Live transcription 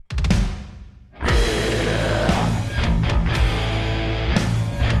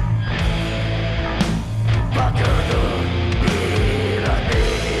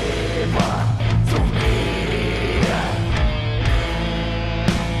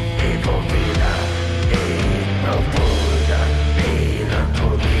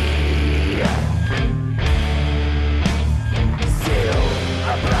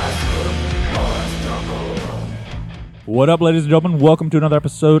What up, ladies and gentlemen? Welcome to another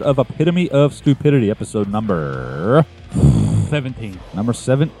episode of Epitome of Stupidity, episode number 17. Number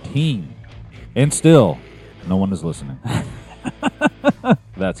 17. And still, no one is listening.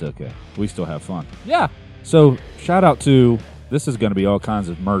 That's okay. We still have fun. Yeah. So, shout out to, this is going to be all kinds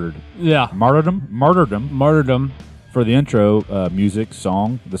of murdered. Yeah. Martyrdom for the intro music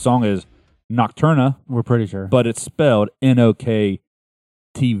song. The song is Nocturna, We're pretty sure. but it's spelled Noktrna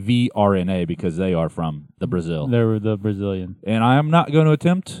because they are from the Brazil. They're the Brazilian. And I am not going to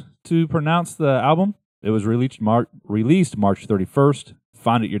attempt to pronounce the album. It was released March 31st.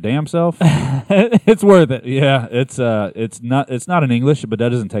 Find it your damn self. It's worth it. Yeah, it's not in English, but that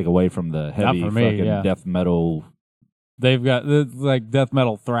doesn't take away from the heavy for me, fucking yeah. death metal. They've got it's like death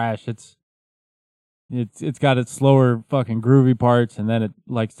metal thrash. It's got its slower fucking groovy parts, and then it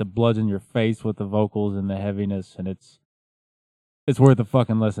likes to bludgeon your face with the vocals and the heaviness, and it's worth a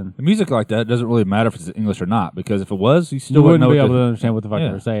fucking listen. The music like that doesn't really matter if it's English or not, because if it was, you still You wouldn't wouldn't know be what able the- to understand what the fuck Yeah.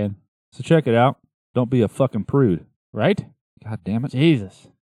 they were saying, So check it out. Don't be a fucking prude. right? God damn it. Jesus.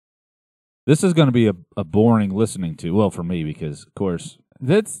 This is going to be a boring listening to. Well, for me, because, of course,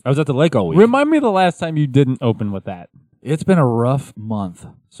 That's I was at the lake all week. remind me of the last time you didn't open with that. It's been a rough month.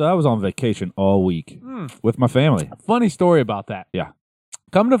 So I was on vacation all week with my family. Funny story about that. Yeah.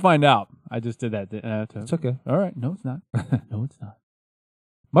 Come to find out, I just did that. It's okay. All right. No, it's not. No, it's not.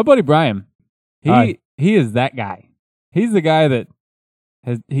 My buddy Brian, Hi. he is that guy. He's the guy that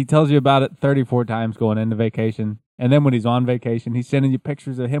he tells you about it 34 times going into vacation. And then when he's on vacation, he's sending you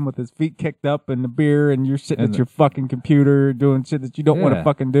pictures of him with his feet kicked up and the beer, and you're sitting And at your fucking computer doing shit that you don't want to Yeah.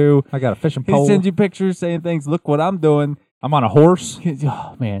 fucking do. I got a fishing He pole. sends you pictures saying things, look what I'm doing. I'm on a horse.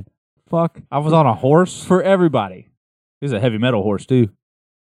 Oh, man. Fuck. I was on a horse. For everybody. He's a heavy metal horse, too.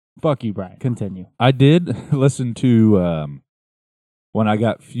 Fuck you, Brian. Continue. I did listen to, when I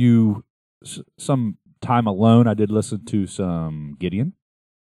got some time alone, I did listen to some Gideon.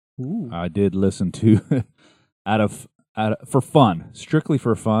 Ooh. I did listen to, for fun, strictly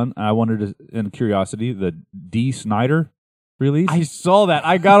for fun. I wanted to, in curiosity, the D. Snyder release. I saw that.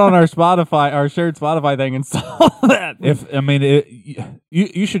 I got on our shared Spotify thing and saw that.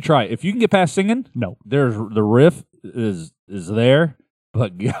 You should try it. If you can get past singing, No. there's the riff is there,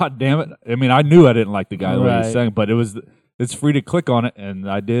 but god damn it. I mean, I knew I didn't like the guy the way he Right. sang, but it's free to click on it, and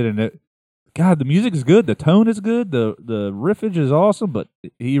I did, and God, the music is good, the tone is good, the riffage is awesome, but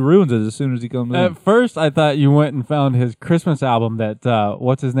he ruins it as soon as he comes in. At first, I thought you went and found his Christmas album that,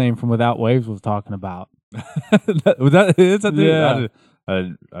 what's his name from Without Waves was talking about. Was that it's a thing? Yeah.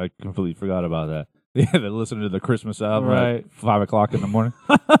 I completely forgot about that. Yeah, they listened to the Christmas album Right. at 5:00 in the morning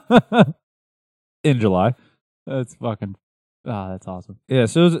in July. That's fucking, that's awesome. Yeah,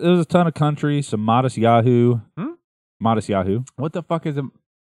 so it was a ton of country, some Modest Yahoo. Hmm? Modest Yahoo. What the fuck is it?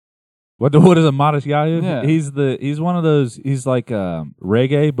 What is a Modest Yahoo? Yeah. He's one of those. He's like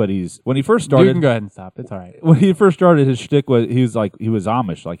reggae, but when he first You started. can go ahead and stop. It's all right. When he first started, his shtick was he was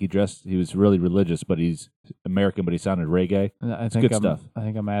Amish, like he was really religious, but he's American, but he sounded reggae. I It's think good stuff. I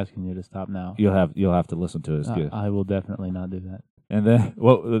think I'm asking you to stop now. You'll have to listen to it. It's good. I will definitely not do that. And then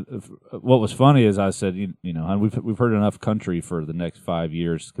what was funny is I said, you know, and we've heard enough country for the next 5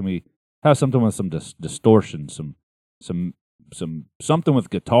 years. Can we have something with some distortion, some something with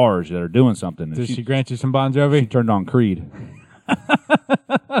guitars that are doing something? And Did she she grant you some Bon Jovi? turned on Creed.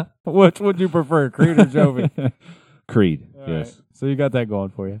 Which would you prefer, Creed or Jovi? Creed, All yes. right. So you got that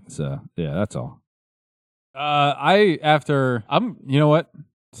going for you. So yeah, that's all. You know what?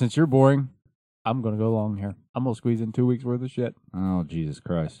 Since you're boring, I'm going to go along here. I'm going to squeeze in 2 weeks worth of shit. Oh Jesus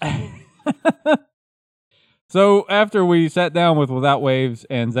Christ! So after we sat down with Without Waves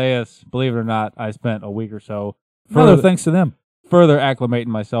and Zayas, believe it or not, I spent a week or so Thanks to them. further acclimating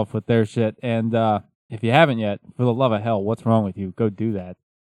myself with their shit. And if you haven't yet, for the love of hell, what's wrong with you? Go do that.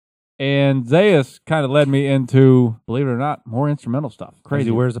 And Zayas kind of led me into, believe it or not, more instrumental stuff. Crazy.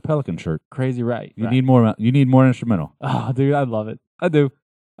 Crazy, Wears a Pelican shirt. crazy, right? You right. need more. You need more instrumental. Oh, dude, I love it. I do.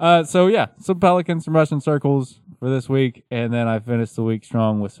 So yeah, some Pelicans, some Russian circles for this week, and then I finished the week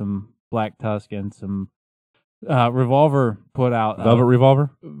strong with some Black Tusk and some Revolver put out Velvet Revolver.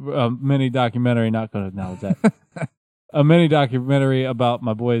 a mini documentary. Not going to acknowledge that. A mini documentary about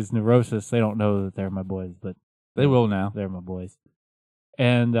my boys' Neurosis. They don't know that they're my boys, but They will now. they're my boys.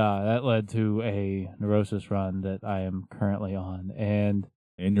 And that led to a Neurosis run that I am currently on, and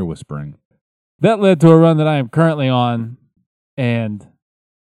And you're whispering. that led to a run that I am currently on, and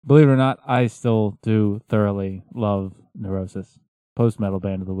believe it or not, I still do thoroughly love Neurosis. Post-metal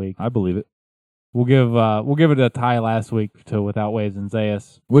band of the week. I believe it. We'll give it a tie last week to Without Waves and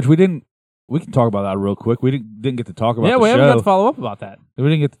Zayas. Which we didn't We can talk about that real quick. We didn't get to talk about the we show. haven't got to follow up about that. We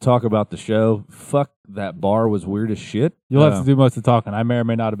didn't get to talk about the show. Fuck, that bar was weird as shit. You'll have to do most of the talking. I may or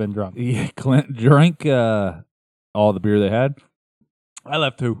may not have been drunk. Yeah, Clint drank all the beer they had. I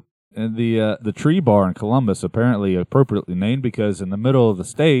left too. And the Tree Bar in Columbus, apparently appropriately named because in the middle of the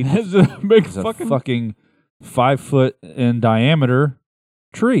stage It's a big is a fucking 5 foot in diameter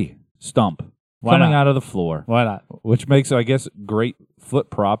tree stump Why coming not? out of the floor, Why not? which makes, I guess, great foot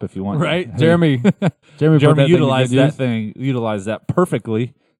prop if you want. Right, Jeremy. Jeremy put Jeremy that utilized thing to good use. utilized that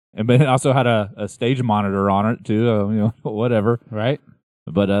perfectly, and but it also had a stage monitor on it too. Whatever. Right.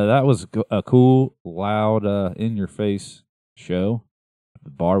 But that was a cool, loud, in your face show. The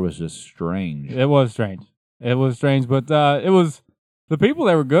bar was just strange. It was strange. It was strange, but it was the people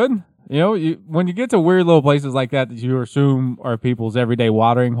that were good. When you get to weird little places like that you assume are people's everyday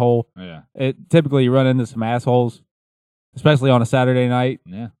watering hole, Yeah, typically you run into some assholes, especially on a Saturday night.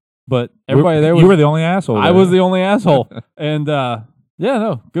 yeah. But everybody there was. You were the only asshole. I there. was the only asshole. And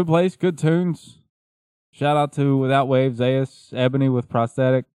good place, good tunes. Shout out to Without Waves, Zayas, Ebony with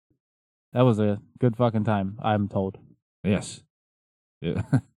Prosthetic. That was a good fucking time, I'm told. Yes. Yeah.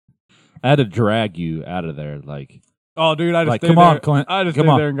 I had to drag you out of there, like. Oh, dude, I just Like, stayed come there. on, Clint. I just Come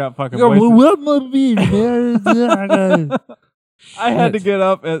stayed on. there and got fucking Come wasted. on, what my beer, man? I had to get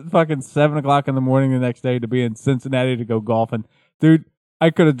up at fucking 7 o'clock in the morning the next day to be in Cincinnati to go golfing. Dude, I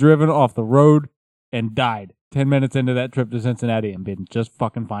could have driven off the road and died 10 minutes into that trip to Cincinnati and been just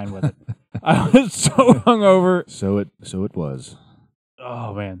fucking fine with it. I was so hungover. So it was.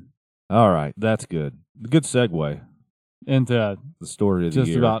 Oh, man. All right, that's good. Good segue. Into The story of the just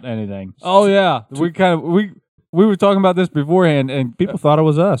year. about anything. Oh, yeah. We were talking about this beforehand, and People thought it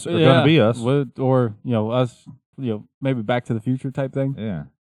was us, or going to be us. Or, us, maybe Back to the Future type thing. Yeah,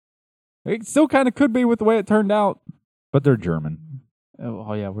 It still kind of could be with the way it turned out. but they're German.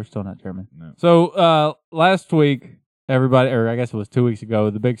 Oh, yeah, we're still not German. No. So last week, everybody, or I guess it was 2 weeks ago,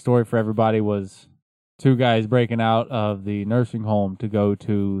 the big story for everybody was two guys breaking out of the nursing home to go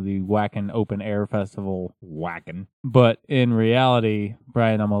to the Wacken Open Air Festival. Whacking. But in reality,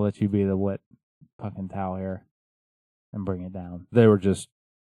 Brian, I'm going to let you be the wet fucking towel here and bring it down. They were just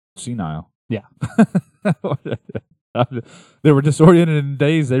senile. Yeah. They were disoriented in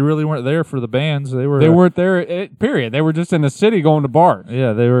days. They really weren't there for the bands. They weren't there, period. They were just in the city going to bars.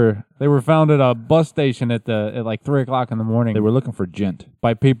 Yeah, they were. They were found at a bus station at like 3 o'clock in the morning. They were looking for gent.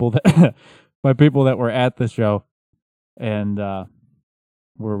 by people that were at the show, and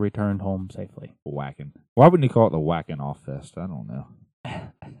were returned home safely. Whacking. Why wouldn't he call it the Whacking Off Fest? I don't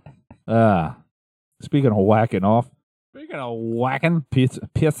know. Speaking of whacking off, Speaking of whacking,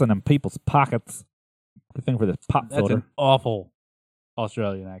 pissing in people's pockets. Good thing for this pop that's filter. an awful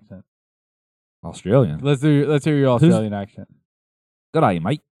Australian accent. Australian. Let's hear your Australian accent. Good day,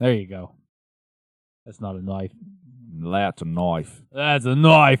 mate. There you go. That's not a knife. That's a knife. That's a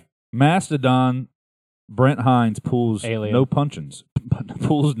knife. Mastodon. Brent Hines pulls Alien. no punches.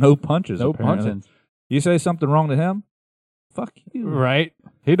 Pulls no punches. No apparently. punching. You say something wrong to him? Fuck you. Right?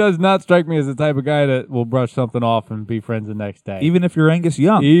 He does not strike me as the type of guy that will brush something off and be friends the next day. Even if you're Angus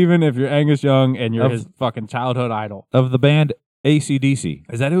Young Even if you're Angus Young and you're Of- his fucking childhood idol. of the band AC/DC.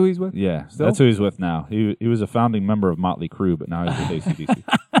 Is that who he's with? Yeah, Still? that's who he's with now. He was a founding member of Motley Crue, but now he's with AC/DC.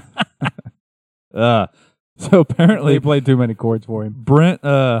 So apparently They played too many chords for him. Brent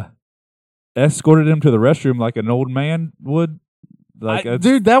escorted him to the restroom like an old man would.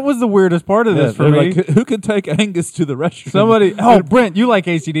 Dude, that was the weirdest part of this for me. Like, who could take Angus to the restroom? Somebody, Brent, you like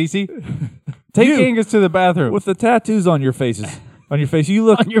AC/DC? Take You. Angus to the bathroom. with the tattoos on your faces. On your face, you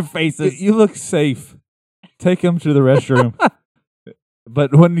look on your faces. you look safe. Take him to the restroom.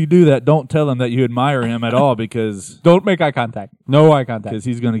 But when you do that, don't tell him that you admire him at all because Don't make eye contact. No eye contact.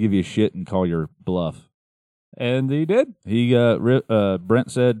 he's going to give you shit and call your bluff. And he did. He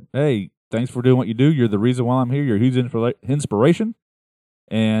Brent said, "Hey, thanks for doing what you do. You're the reason why I'm here. You're a huge inspiration."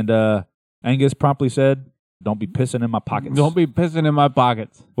 And Angus promptly said, "Don't be pissing in my pockets." Don't be pissing in my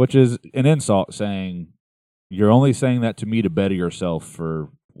pockets. Which is an insult, saying you're only saying that to me to better yourself for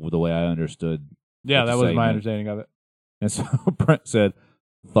the way I understood. Yeah, What that to was say, my man. understanding of it. And so Brent said,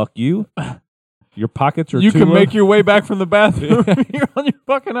 "Fuck you. Your pockets are You too can low." make your way back from the bathroom. You're on your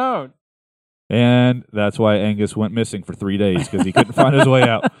fucking own. And that's why Angus went missing for 3 days because he couldn't find his way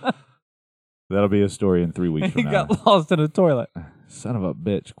out. That'll be a story in 3 weeks He from now. got lost in a toilet. Son of a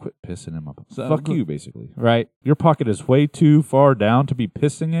bitch, quit pissing in my pocket. Son of Fuck a- you, basically. Right. Your pocket is way too far down to be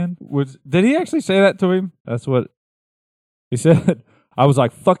pissing in. Did he actually say that to him? That's what he said. I was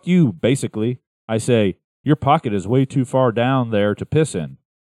like, fuck you, basically. I say, your pocket is way too far down there to piss in.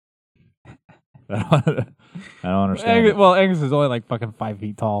 I don't understand. it. Well, Angus is only like fucking 5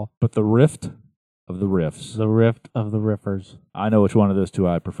 feet tall. But the rift of the riffs. The rift of the riffers. I know which one of those two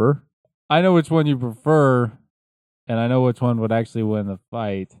I prefer. I know which one you prefer, and I know which one would actually win the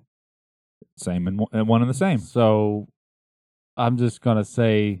fight. Same and one and the same. So I'm just going to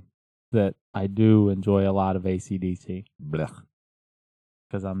say that I do enjoy a lot of AC/DC Blech.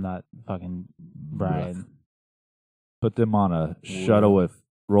 because I'm not fucking Brian. Put them on a shuttle with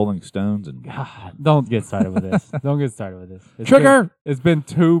Rolling Stones and God, don't get started with this. Don't get started with this. It's been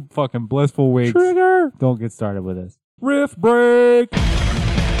 2 fucking blissful weeks. Trigger. Don't get started with this. Riff break.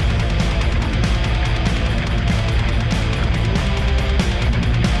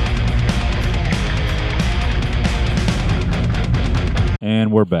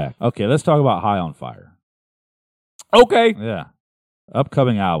 And we're back. Okay, let's talk about High on Fire. Okay. Yeah.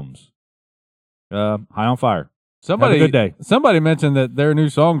 Upcoming albums. High on Fire. Somebody, Have a good day. Somebody mentioned that their new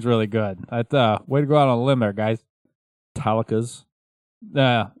song's really good. Way to go out on a limb there, guys. Metallica's.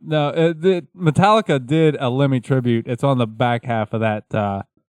 No, Metallica did a Lemmy tribute. It's on the back half of that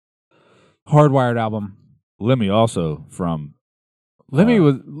Hardwired album. Lemmy also from... Lemmy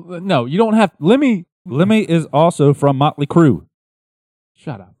was... No, you don't have... Lemmy is also from Motley Crue.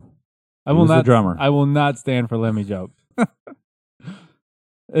 Shut up. He was the drummer. I will not stand for Lemmy jokes.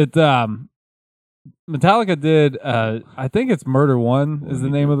 Metallica did, I think it's Murder One is the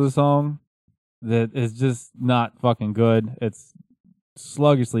name of the song. That is just not fucking good. It's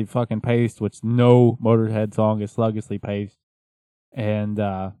sluggishly fucking paced, which no Motorhead song is sluggishly paced. And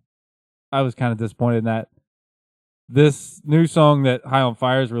I was kind of disappointed in that. This new song that High on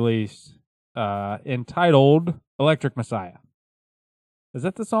Fire's released, entitled Electric Messiah. Is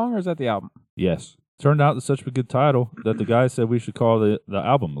that the song or is that the album? Yes. Turned out it's such a good title that the guy said we should call the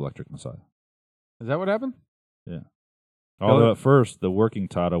album Electric Messiah. Is that what happened? Yeah. Although at first the working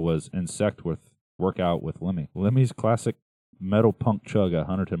title was Insect with Workout with Lemmy. Lemmy's classic metal punk chug at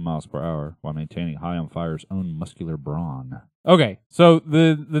 110 miles per hour while maintaining High on Fire's own muscular brawn. Okay, so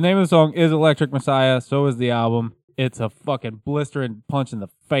the name of the song is Electric Messiah, so is the album. It's a fucking blistering punch in the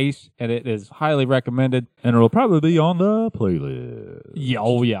face, and it is highly recommended. And it'll probably be on the playlist. Yeah,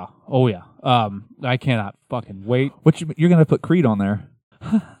 oh yeah. I cannot fucking wait. You're going to put Creed on there.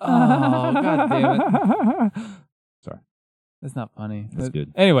 Oh, god damn it. Sorry. That's not funny. That's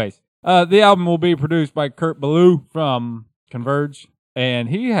good. Anyways, the album will be produced by Kurt Ballou from Converge, and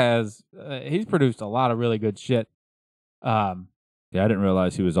he's produced a lot of really good shit. Yeah, I didn't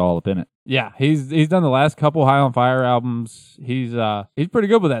realize he was all up in it. Yeah, he's done the last couple High on Fire albums. He's pretty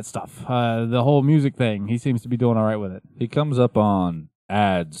good with that stuff. The whole music thing, he seems to be doing all right with it. He comes up on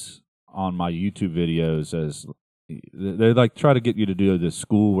ads on my YouTube videos as they like try to get you to do this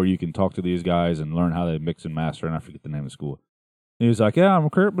school where you can talk to these guys and learn how they mix and master, and I forget the name of the school. And he was like, yeah, I'm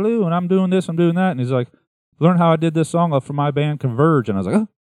Kurt Ballou, and I'm doing this, I'm doing that. And he's like, learn how I did this song for my band Converge. And I was like, oh,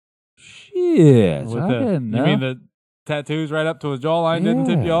 shit. You mean the tattoos right up to his jawline didn't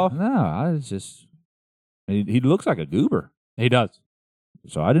tip you off? No, I was just... He looks like a goober. He does.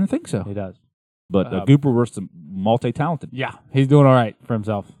 So I didn't think so. He does. But a goober was multi-talented. Yeah, he's doing all right for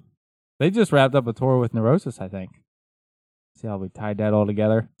himself. They just wrapped up a tour with Neurosis, I think. See how we tied that all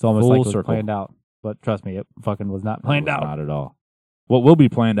together? It's almost Full like it was circle. planned out. But trust me, it fucking was not planned out. Not at all. What will be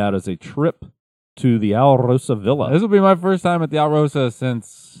planned out is a trip to the Alrosa Villa. This will be my first time at the Alrosa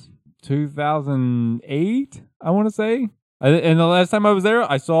since 2008, I want to say. And the last time I was there,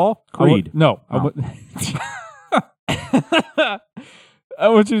 I saw... Creed. I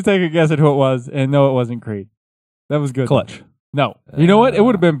want you to take a guess at who it was, and no, it wasn't Creed. That was good. Clutch. No. You know what? It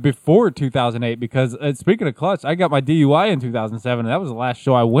would have been before 2008 because, speaking of Clutch, I got my DUI in 2007, and that was the last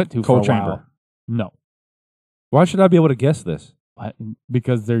show I went to Coal for a while. Chamber. No. Why should I be able to guess this?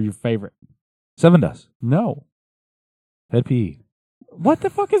 Because they're your favorite. Seven Dust. No. Head PE. What the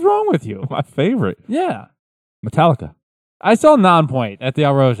fuck is wrong with you? My favorite. Yeah. Metallica. I saw Nonpoint at the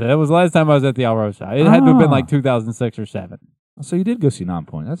Alrosa. That was the last time I was at the Alrosa. It had to have been like 2006 or 7. So you did go see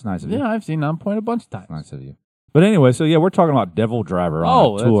Nonpoint. That's nice of you. Yeah, I've seen Nonpoint a bunch of times. That's nice of you. But anyway, so yeah, we're talking about Devil Driver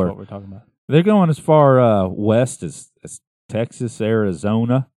on that's tour. what we're talking about. They're going as far west as Texas,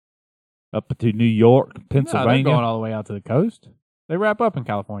 Arizona, up to New York, No, Pennsylvania. they're going all the way out to the coast. They wrap up in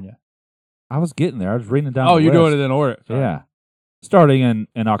California. I was getting there. I was reading it down. Oh, the you're list. doing it in order. Sorry. Yeah. Starting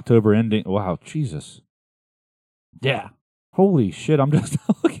in October, ending. Wow, Jesus. Yeah. Holy shit, I'm just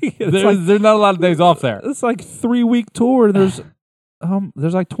looking at it. There's not a lot of days off there. It's like 3-week tour, and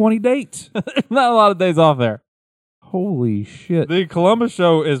there's like 20 dates. Not a lot of days off there. Holy shit. The Columbus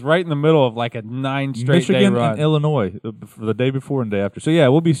show is right in the middle of like a 9 straight Michigan day run. and Illinois for the day before and day after. So yeah,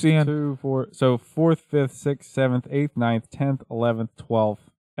 we'll be seeing 2, 4, so 4th, 5th, 6th, 7th, 8th, 9th, 10th, 11th, 12th,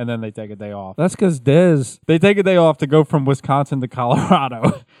 and then they take a day off. That's because Dez. They take a day off to go from Wisconsin to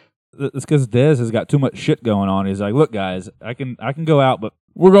Colorado. It's because Dez has got too much shit going on. He's like, look, guys, I can go out, but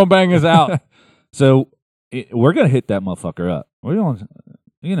We're gonna bang us out. so we're gonna hit that motherfucker up. We're going,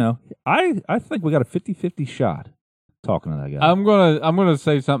 I think we got a 50-50 shot talking to that guy. I'm gonna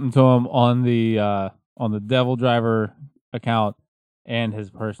say something to him on the Devil Driver account and his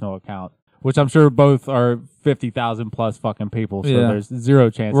personal account, which I'm sure both are 50,000 plus fucking people. So Yeah. there's zero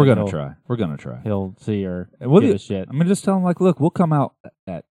chance We're that gonna try. We're gonna try. he'll see or We'll give do- a shit. I mean, just tell him like, look, we'll come out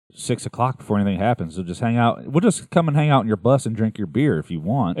at 6 o'clock before anything happens. So just hang out. We'll just come and hang out in your bus and drink your beer if you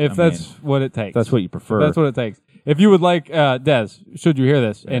want. If that's what it takes. that's what you prefer. That's what it takes. If you would like, Des, should you hear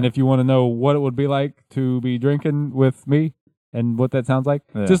this, and Yeah. if you want to know what it would be like to be drinking with me and what that sounds like,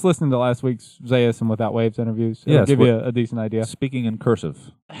 Yeah. just listen to last week's Zayas and Without Waves interviews. It'll Yes, give you a decent idea. Speaking in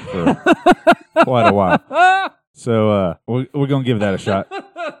cursive for quite a while. So we're gonna give that a shot.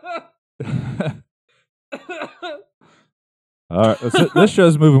 All right, this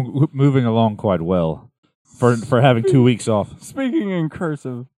show's moving along quite well for having 2 weeks off. Speaking in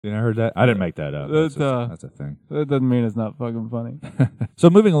cursive, You know, heard that? I didn't make that up. That's a thing. that doesn't mean it's not fucking funny. So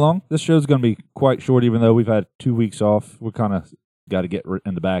moving along, this show's going to be quite short, even though we've had 2 weeks off. We kind of got to get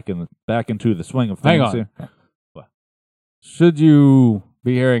back into the swing of things. Hang on. here. Should you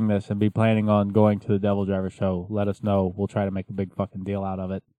be hearing this and be planning on going to the Devil Driver show, let us know. We'll try to make a big fucking deal out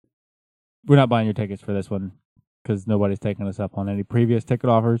of it. We're not buying your tickets for this one because nobody's taking us up on any previous ticket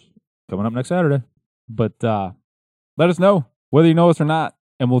offers. Coming up next Saturday. But let us know whether you know us or not,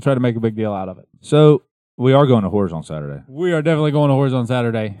 and we'll try to make a big deal out of it. So we are going to Horrors on Saturday, We are definitely going to Horrors on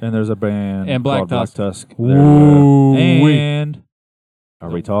Saturday. and there's a band And Black called Tusk. Black Tusk. Ooh-wee. And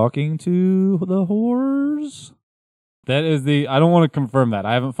are we talking to the Horrors? That is I don't want to confirm that.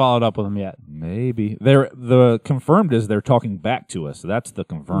 I haven't followed up with them yet. Maybe the confirmed is they're talking back to us. So that's the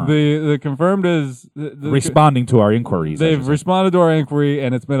confirmed. The confirmed is Responding to our inquiries. I They've should say. responded to our inquiry,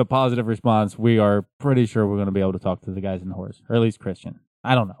 and it's been a positive response. We are pretty sure we're going to be able to talk to the guys in the Horse, or at least Christian.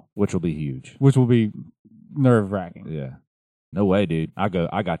 I don't know, Which will be huge. which will be nerve-wracking. Yeah. No way, dude. I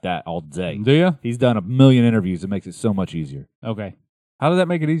got that all day. Do you? He's done 1 million interviews. It makes it so much easier. Okay. How does that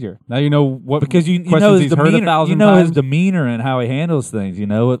make it easier? Now you know what Because you know questions his he's heard demeanor. 1,000 You know his times? demeanor and how he handles things. You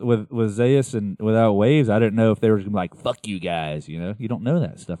know, with Zayas and Without Waves, I didn't know if they were gonna be like, "Fuck you guys." You know, you don't know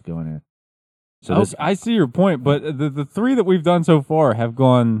that stuff going in. So this, I see your point, but the three that we've done so far have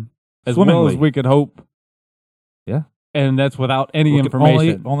gone as well Swimmingly. as we could hope. Yeah. And that's without any we can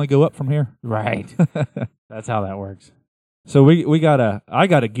information. only go up from here. Right. That's how that works. So I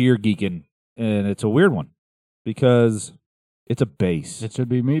got a gear geeking, and it's a weird one because it's a bass. It should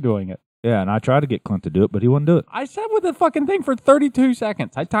be me doing it. Yeah, and I tried to get Clint to do it, but he wouldn't do it. I sat with the fucking thing for 32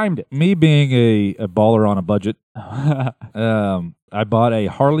 seconds. I timed it. Me being a baller on a budget, I bought a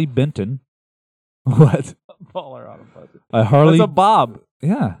Harley Benton. What? Baller on a budget. A Harley? That's a Bob.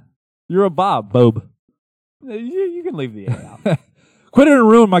 Yeah, You're a Bob. Bob. You can leave the A out. Quit it and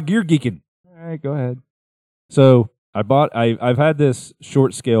ruin my gear geeking. All right, go ahead. So I've had this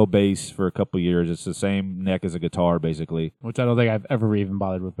short scale bass for a couple years. It's the same neck as a guitar, basically. Which I don't think I've ever even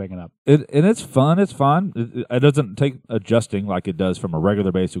bothered with picking up. And it's fun. It's fun. It doesn't take adjusting like it does from a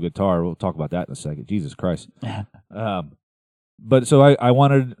regular bass to a guitar. We'll talk about that in a second. Jesus Christ. But so I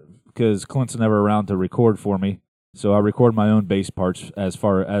wanted, because Clint's never around to record for me, so I record my own bass parts as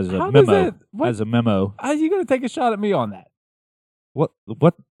far as a How does memo. that- what? As a memo. How are you going to take a shot at me on that? What?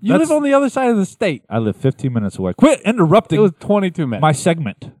 You live on the other side of the state. I live 15 minutes away. Quit It interrupting was 22 minutes. my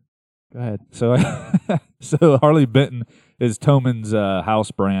segment. Go ahead. So, so Harley Benton is Toman's house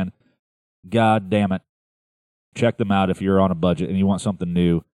brand. God damn it! Check them out if you're on a budget and you want something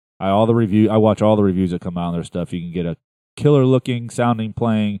new. I watch all the reviews that come out on their stuff. You can get a killer looking, sounding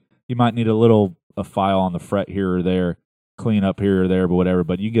playing. You might need a file on the fret here or there, clean up here or there, but whatever.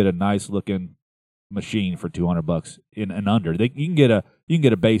 But you get a nice looking machine for $200 and under. You can get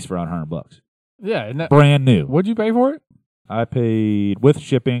a bass for around $100. Yeah. And Brand new. what'd you pay for it? I paid with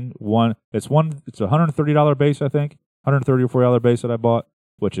shipping it's a $130 bass, I think. $130 or $40 bass that I bought,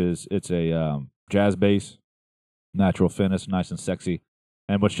 it's a jazz bass, natural finish, nice and sexy.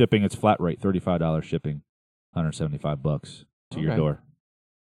 And with shipping, it's flat rate, $35 shipping, $175 to your Okay. door.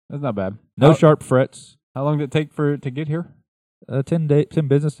 That's not bad. No sharp frets. How long did it take to get here? 10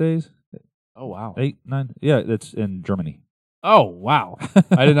 business days, Oh, wow. 8, 9. Yeah, it's in Germany. Oh, wow.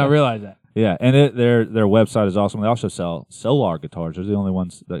 I did not realize that. Yeah, and their website is awesome. They also sell Solar guitars. They're the only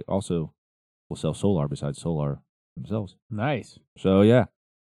ones that also will sell Solar besides Solar themselves. Nice. So yeah,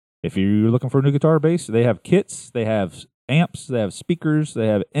 if you're looking for a new guitar bass, they have kits, they have amps, they have speakers, they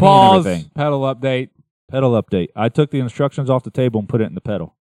have any and Pause. everything. Pedal update. Pedal update. I took the instructions off the table and put it in the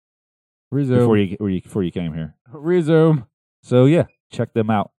pedal. Resume. before you came here. Resume. So yeah, check them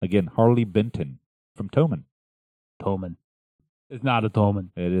out again. Harley Benton from Toman. Tolman. It's not a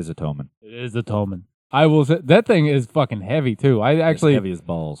Tolman. It is a Toman. It is a Tolman. I will say that thing is fucking heavy too. I actually It's heavy as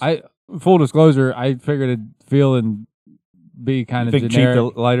balls. full disclosure, I figured it'd feel and be kind of think generic.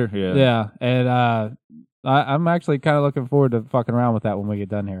 cheap the lighter? Yeah. Yeah, and I'm actually kind of looking forward to fucking around with that when we get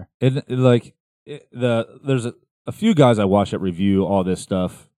done here. There's a few guys I watch that review all this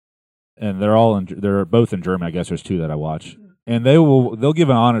stuff, and they're both in German. I guess there's two that I watch, and they'll give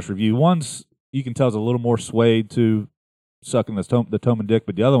an honest review. One's you can tell is a little more swayed to sucking the Toman dick,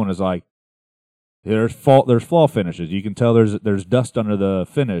 but the other one is like there's flaw finishes. You can tell there's dust under the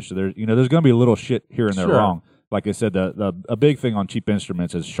finish. There's going to be a little shit here and there Sure. wrong. Like I said, a big thing on cheap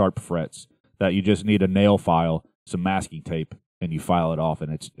instruments is sharp frets. That you just need a nail file, some masking tape, and you file it off,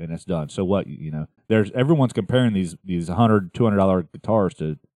 and it's done. So what everyone's comparing these $100, $200 guitars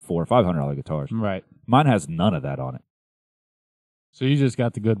to $400 or $500 guitars. Right. Mine has none of that on it. So you just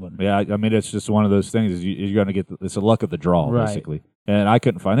got the good one. Yeah, I mean it's just one of those things. Is you're going to get it's the luck of the draw, Right. basically. And I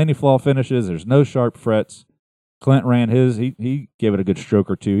couldn't find any flaw finishes. There's no sharp frets. Clint ran his. He gave it a good stroke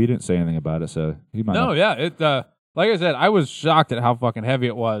or two. He didn't say anything about it, so he might. No, not. yeah. It like I said, I was shocked at how fucking heavy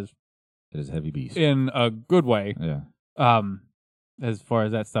it was It is a heavy beast. in a good way. Yeah. As far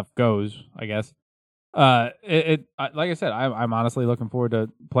as that stuff goes, I guess. Like I said, I'm honestly looking forward to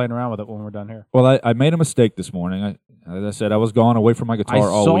playing around with it when we're done here. Well, I made a mistake this morning. As I said, I was gone away from my guitar I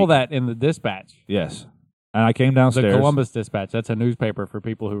all saw week. that in the Dispatch. Yes. And I came downstairs. The Columbus Dispatch. That's a newspaper for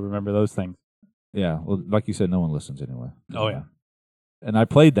people who remember those things. Yeah. Well, like you said, no one listens anyway. Oh, yeah. And I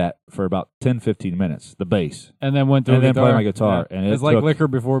played that for about 10, 15 minutes, the bass. And then went to And a then guitar. played my guitar, and it it's like took- liquor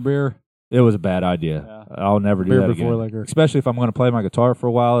before beer. It was a bad idea. Yeah. I'll never do Beer that before again. liquor. Especially if I'm going to play my guitar for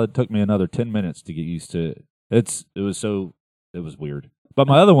a while. It took me another 10 minutes to get used to it. It was weird. But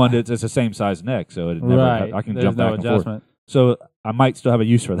my other one, it's the same size neck, so it never, Right. I can There's jump no back and forth. adjustment. So I might still have a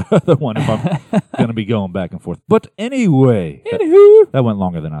use for the other one if I'm going to be going back and forth. But anyway, that went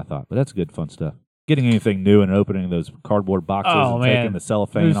longer than I thought. But that's good, fun stuff. Getting anything new and opening those cardboard boxes Oh, and man. taking the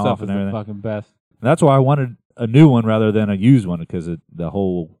cellophane New off stuff and is the everything. fucking best. And that's why I wanted a new one rather than a used one because of the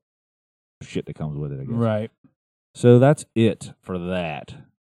whole shit that comes with it, I guess. Right. So that's it for that.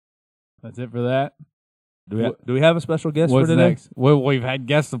 That's it for that. Do we have a special guest What's for today? next? Well, we've had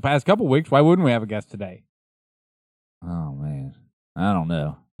guests the past couple weeks. Why wouldn't we have a guest today? Oh man, I don't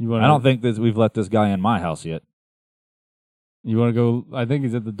know. You I don't think that we've let this guy in my house yet. You want to go? I think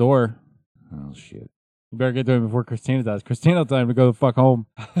he's at the door. Oh shit. You better get to him before Christina does. Christina will tell him to go the fuck home.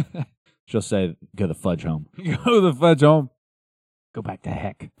 She'll say, "Go the fudge home." Go the fudge home. Go back to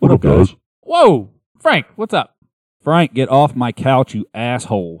heck. What up, guys? Whoa, Frank, what's up? Frank, get off my couch, you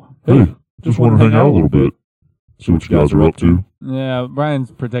asshole. Hey, just want to hang out a little bit. See what you guys are up to. Yeah,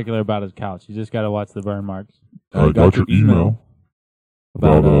 Brian's particular about his couch. You just got to watch the burn marks. I got your email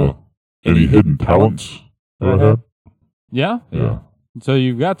about any hidden talents that I had. Yeah? Yeah. So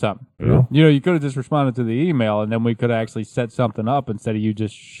you've got something. Yeah. You know, you could have just responded to the email, and then we could have actually set something up instead of you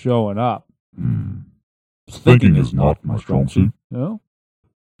just showing up. Thinking is not my strong suit. No?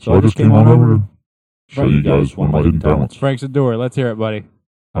 So I just came on over to show you guys one of my hidden talents. Frank's the door. Let's hear it, buddy.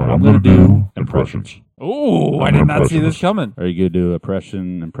 I'm going to do impressions. Oh, I I'm did an not see this impressionist. coming. Are you going to do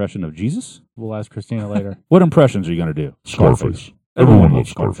impression of Jesus? We'll ask Christina later. What impressions are you going to do? Scarface. Everyone loves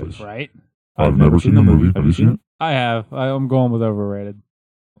Scarface. Right? I've never seen the movie. Have you seen it? I have. I'm going with overrated.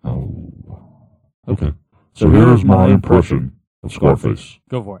 Oh. Okay. So here's my impression of Scarface.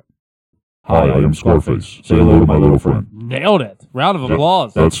 Go for it. Hi, I am Scarface. Say hello to my little friend. Nailed it. Round of Yeah,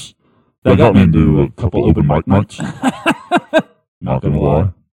 applause. That got me into a couple open mic nights. Not gonna lie.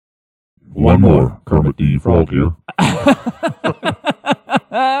 One more Kermit the Frog here.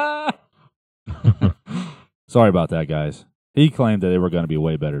 Sorry about that, guys. He claimed that they were going to be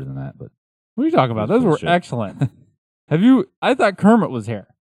way better than that, but What are you talking about? Those were Bullshit. excellent. Have you? I thought Kermit was here.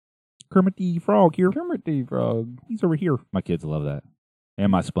 Kermit the Frog here. Kermit the Frog. He's over here. My kids love that.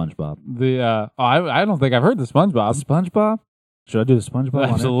 And my SpongeBob. I don't think I've heard the SpongeBob. SpongeBob? Should I do the SpongeBob on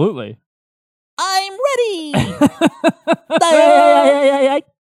it? Absolutely. I'm ready.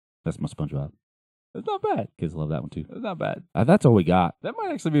 That's my SpongeBob. It's not bad. Kids love that one too. It's not bad. That's all we got. That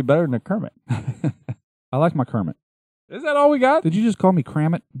might actually be better than a Kermit. I like my Kermit. Is that all we got? Did you just call me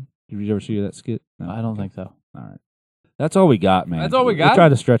Cramit? Did you ever see that skit? No. I don't think so. All right. That's all we got, man. That's all we We'll got? try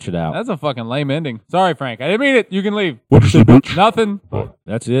to stretch it out. That's a fucking lame ending. Sorry, Frank. I didn't mean it. You can leave. What'd you say, bitch? Nothing.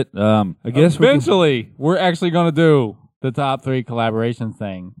 That's it. I guess we can, Eventually, we're actually going to do the top 3 collaboration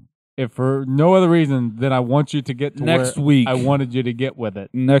thing. If for no other reason than I want you to get to next where week. I wanted you to get with it.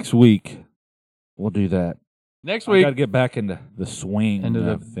 Next week, we'll do that. Next I week, got to get back into the swing Into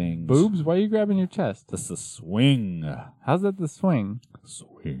the of things. boobs. Why are you grabbing your chest? That's the swing. How's that the swing?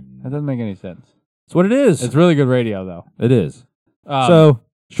 Swing. That doesn't make any sense. That's what it is. It's really good radio, though. It is. So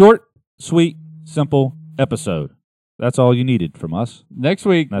Short, sweet, simple episode. That's all you needed from us. next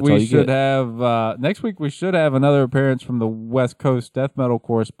week That's all we you should get. have. Next week we should have another appearance from the West Coast death metal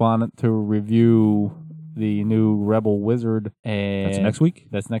correspondent to review the new Rebel Wizard. And That's next week.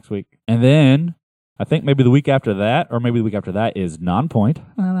 That's next week. And then I think maybe the week after that, or maybe the week after that, is Nonpoint.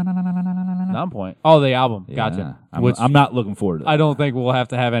 Nonpoint. Oh, the album. Yeah. Gotcha. I'm, I'm not looking forward to that. I don't think we'll have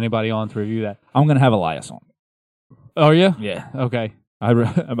to have anybody on to review that. I'm going to have Elias on. Oh yeah. Yeah. Okay.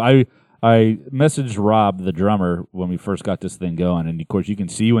 I messaged Rob, the drummer, when we first got this thing going, and of course you can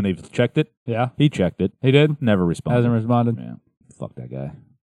see when they've checked it. Yeah. He checked it, He did. never responded. Hasn't responded. Yeah, fuck that guy.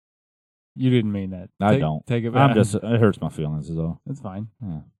 You didn't mean that. I don't. Take it back. It hurts my feelings is all. That's fine.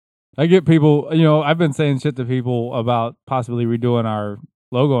 Yeah. I get people, I've been saying shit to people about possibly redoing our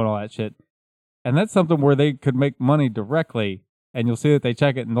logo and all that shit. And that's something where they could make money directly, and you'll see that they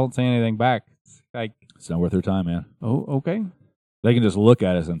check it and don't say anything back. It's like, It's not worth their time, man. oh, okay. They can just look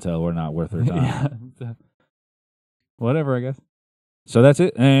at us and tell we're not worth their time. Yeah. Whatever, I guess. So that's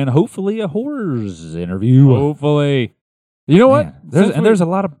it, and hopefully a horrors interview. Hopefully. You know what? Man, there's a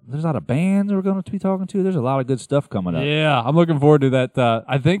lot of bands we're going to be talking to. There's a lot of good stuff coming up. Yeah, I'm looking forward to that.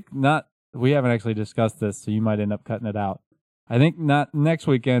 I think we haven't actually discussed this, so you might end up cutting it out. I think not next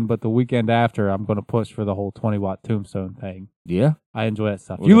weekend, but the weekend after, I'm going to push for the whole 20-watt Tombstone thing. Yeah, I enjoy that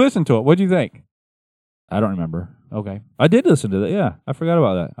stuff. Well, You listened to it. What'd you think? I don't remember. Okay. I did listen to that. Yeah, I forgot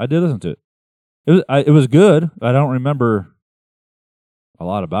about that. I did listen to it. It was good. I don't remember a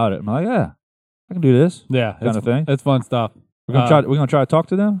lot about it. I'm like, yeah, I can do this Yeah. kind of thing. It's fun stuff. We're gonna try to talk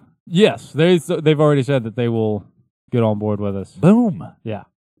to them. Yes. They've already said that they will get on board with us. Boom. Yeah.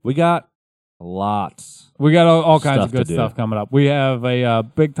 We got lots. We got all kinds Stuff of good to do. stuff coming up. We have a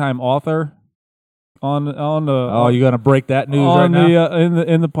big-time author on the Oh, you gonna break that news right on now? the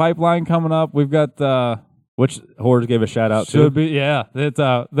in the pipeline coming up. We've got Which horrors gave a shout out should to? be it's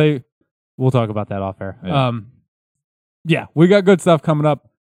we'll talk about that off air. Yeah. Yeah, we got good stuff coming up.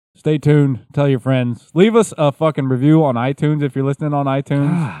 Stay tuned. Tell your friends. Leave us a fucking review on iTunes if you're listening on iTunes.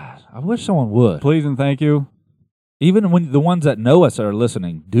 God, I wish someone would. Please and thank you. Even when the ones that know us are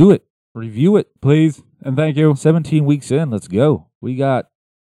listening, do it. Review it. Please and thank you. 17 weeks in, let's go. We got,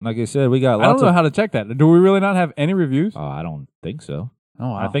 like I said, we got I don't lots know of. how to check that. Do we really not have any reviews? Oh, I don't think so. Oh,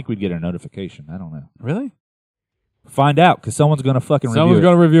 wow. I think we'd get a notification. I don't know. Really? Find out, because someone's going to fucking Someone's review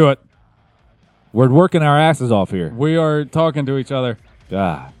going to review it. it. We're working our asses off here. We are talking to each other.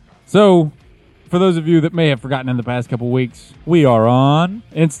 God. So, for those of you that may have forgotten in the past couple weeks, We are on.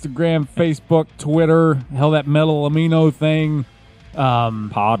 Instagram, Facebook, Twitter, hell, that metal amino thing,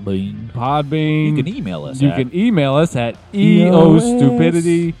 Podbean. Podbean. You can email us. You at can email us at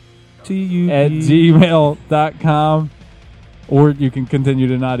eostupidity@gmail.com, or you can continue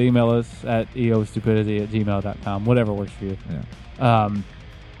to not email us at eostupidity@gmail.com, whatever works for you. Yeah.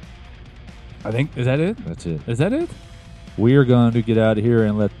 I think, is that it? That's it. Is that it? We are going to get out of here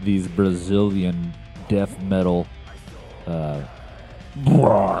and let these Brazilian death metal. I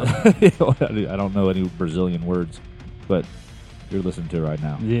don't know any Brazilian words, but you're listening to it right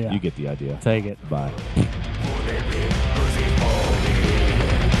now. Yeah. You get the idea. Take it. Bye.